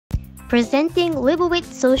Presenting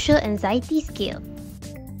Liebowitz Social Anxiety Scale.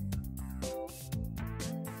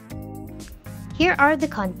 Here are the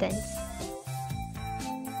contents.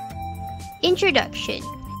 Introduction.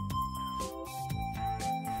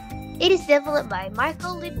 It is developed by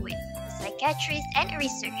Michael Liebowitz, a psychiatrist and a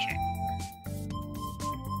researcher.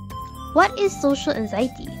 What is social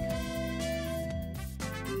anxiety?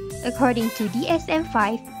 According to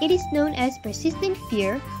DSM-5, it is known as persistent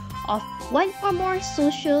fear of one or more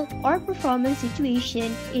social or performance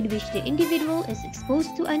situation in which the individual is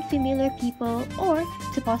exposed to unfamiliar people or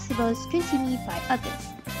to possible scrutiny by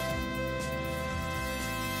others.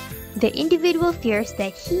 The individual fears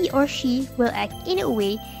that he or she will act in a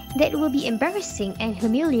way that will be embarrassing and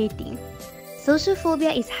humiliating. Social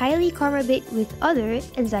phobia is highly comorbid with other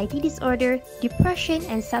anxiety disorder, depression,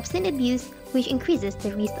 and substance abuse, which increases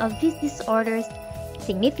the risk of these disorders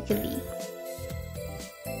significantly.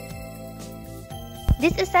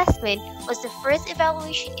 This assessment was the first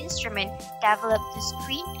evaluation instrument developed to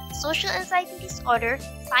screen social anxiety disorder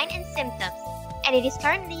signs and symptoms, and it is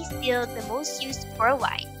currently still the most used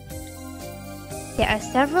worldwide. There are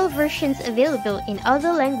several versions available in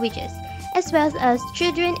other languages, as well as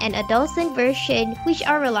children and adolescent versions which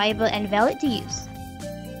are reliable and valid to use.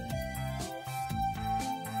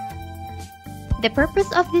 The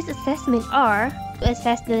purpose of this assessment are to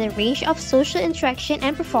assess the range of social interaction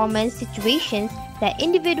and performance situations that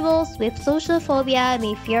individuals with social phobia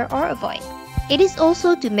may fear or avoid. It is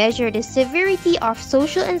also to measure the severity of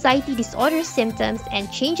social anxiety disorder symptoms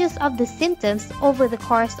and changes of the symptoms over the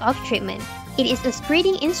course of treatment. It is a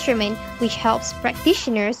screening instrument which helps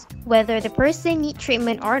practitioners whether the person needs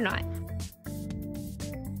treatment or not.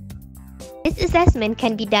 This assessment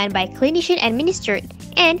can be done by clinician-administered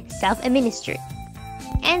and self-administered,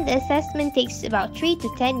 and the assessment takes about 3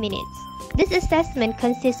 to 10 minutes. This assessment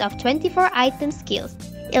consists of 24 item scales,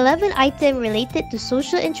 11 items related to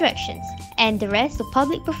social interactions, and the rest to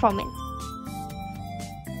public performance.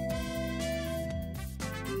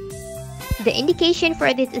 The indication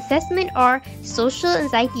for this assessment are social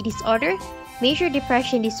anxiety disorder, major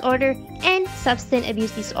depression disorder, and substance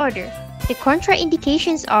abuse disorder. The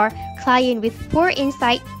contraindications are client with poor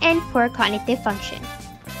insight and poor cognitive function.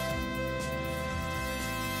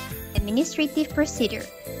 Administrative procedure.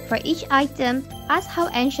 For each item, ask how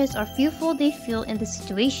anxious or fearful they feel in the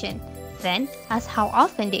situation. Then, ask how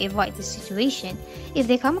often they avoid the situation. If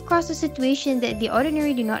they come across a situation that they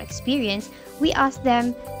ordinarily do not experience, we ask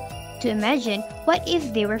them to imagine what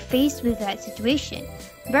if they were faced with that situation.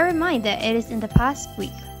 Bear in mind that it is in the past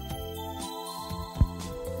week.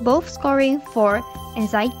 Both scoring for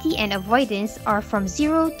anxiety and avoidance are from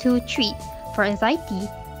 0 to 3. For anxiety,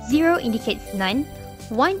 0 indicates none,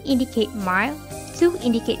 1 indicates mild, 2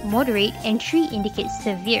 indicate moderate, and 3 indicates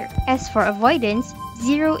severe. As for avoidance,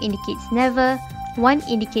 0 indicates never, 1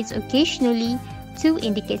 indicates occasionally, 2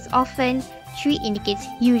 indicates often, 3 indicates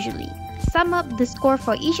usually. Sum up the score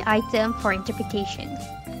for each item for interpretation.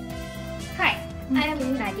 Hi, I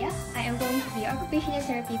am Nadia. I am going to be your occupational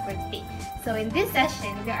therapy for today. So in this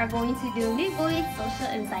session, we are going to do Liebowitz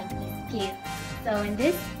Social Anxiety Scale. So in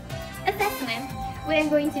this assessment, we are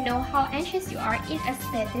going to know how anxious you are in a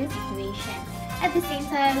certain situation. At the same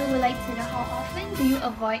time, we would like to know how often do you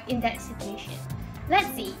avoid in that situation. Let's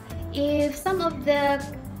see, if some of the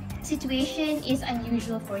situation is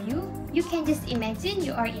unusual for you, you can just imagine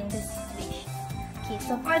you are in this situation. Okay,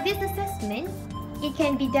 so for this assessment, it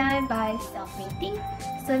can be done by self-rating.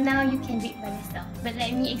 So now you can rate by yourself. But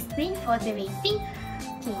let me explain for the rating.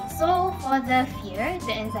 Okay, so for the fear,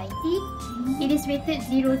 the anxiety, it is rated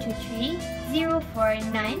 0 to 3, 0 for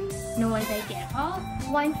none, no anxiety at all,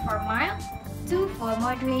 1 for mild, 2 for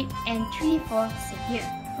moderate, and 3 for severe.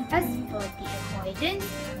 As for the avoidance,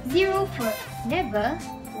 0 for never,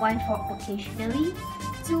 1 for occasionally,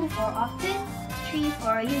 2 for often, 3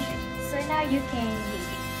 for usually. So now you can rate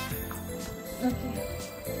it. Okay.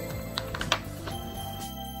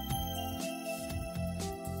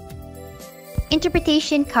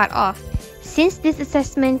 Interpretation cutoff. Since this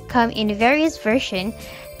assessment comes in various versions,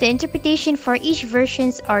 the interpretation for each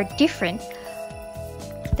versions are different.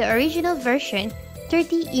 The original version,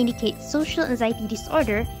 30 indicates social anxiety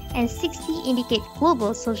disorder and 60 indicate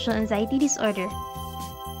global social anxiety disorder.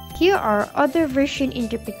 Here are other version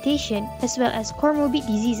interpretation as well as comorbid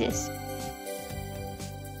diseases.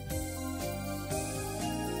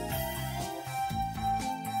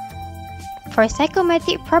 For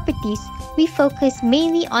psychometric properties, we focus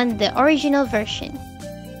mainly on the original version.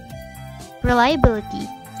 Reliability.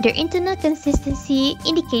 Their internal consistency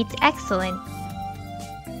indicates excellent.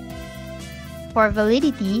 For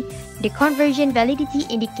validity, the conversion validity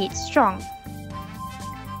indicates strong.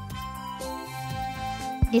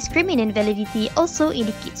 Discriminant validity also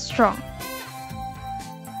indicates strong.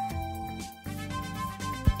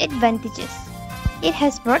 Advantages. It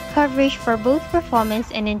has broad coverage for both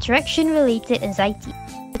performance and interaction-related anxiety.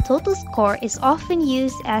 The total score is often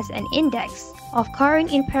used as an index of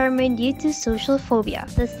current impairment due to social phobia.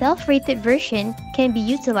 The self-rated version can be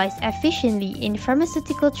utilized efficiently in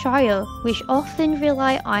pharmaceutical trials, which often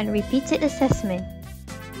rely on repeated assessment.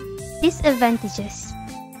 Disadvantages.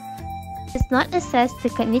 It does not assess the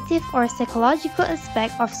cognitive or psychological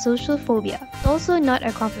aspect of social phobia. It's also not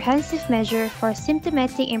a comprehensive measure for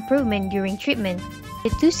symptomatic improvement during treatment. The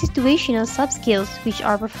two situational subskills, which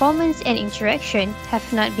are performance and interaction, have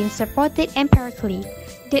not been supported empirically.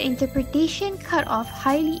 The interpretation cutoff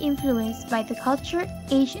highly influenced by the culture,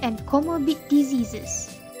 age, and comorbid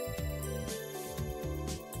diseases.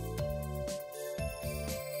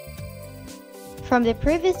 From the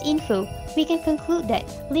previous info, we can conclude that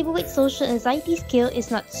Liebowitz social anxiety scale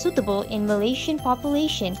is not suitable in Malaysian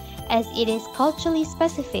population as it is culturally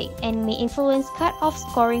specific and may influence cut-off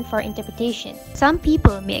scoring for interpretation. Some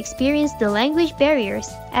people may experience the language barriers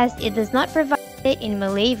as it does not provide it in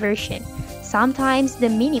Malay version. Sometimes the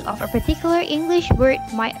meaning of a particular English word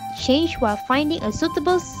might change while finding a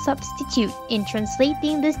suitable substitute in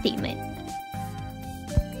translating the statement.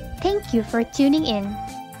 Thank you for tuning in.